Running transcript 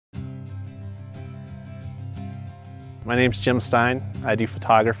My name's Jim Stein. I do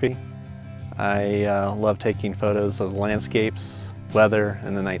photography. I love taking photos of landscapes, weather,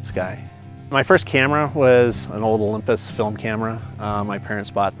 and the night sky. My first camera was an old Olympus film camera. My parents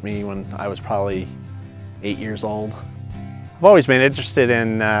bought me when I was probably 8 years old. I've always been interested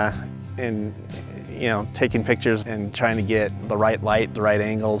in taking pictures and trying to get the right light, the right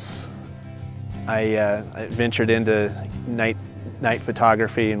angles. I ventured into night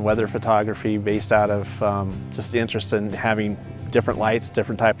photography and weather photography based out of just the interest in having different lights,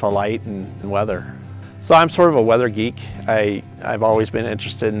 different types of light and weather. So I'm sort of a weather geek. I've always been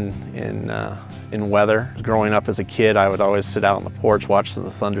interested in weather. Growing up as a kid, I would always sit out on the porch watching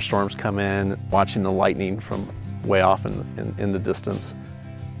the thunderstorms come in, watching the lightning from way off in the distance.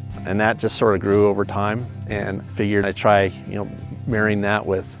 And that just sort of grew over time, and figured I'd try marrying that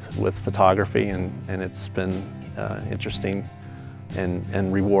with photography, and it's been interesting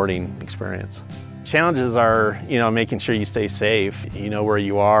and rewarding experience. Challenges are, making sure you stay safe, you know where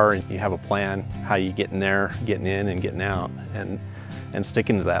you are, and you have a plan how you get in there, getting in and getting out, and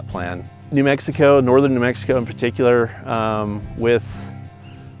sticking to that plan. New Mexico, northern New Mexico in particular, with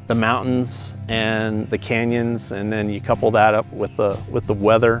the mountains and the canyons, and then you couple that up with the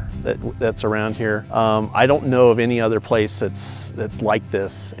weather that's around here. I don't know of any other place that's like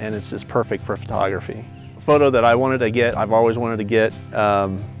this, and it's just perfect for photography. A photo that I wanted to get, I've always wanted to get.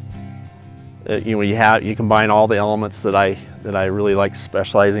 You combine all the elements that I really like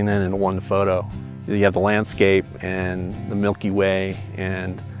specializing in one photo. You have the landscape and the Milky Way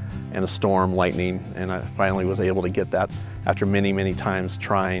and a storm, lightning, and I finally was able to get that after many, many times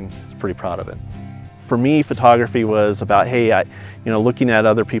trying. I was pretty proud of it. For me, photography was about, hey, looking at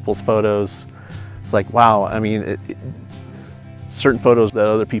other people's photos, it's like, wow, I mean, certain photos that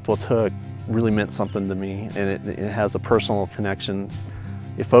other people took really meant something to me, and it has a personal connection.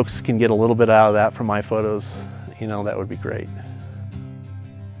 If folks can get a little bit out of that from my photos, that would be great.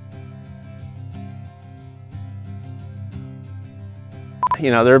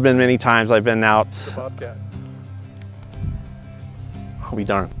 There have been many times I've been out. The bobcat. I'll be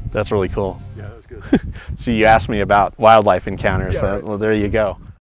darned. That's really cool. Yeah, that's good. So you asked me about wildlife encounters. Yeah, right. Well, there you go.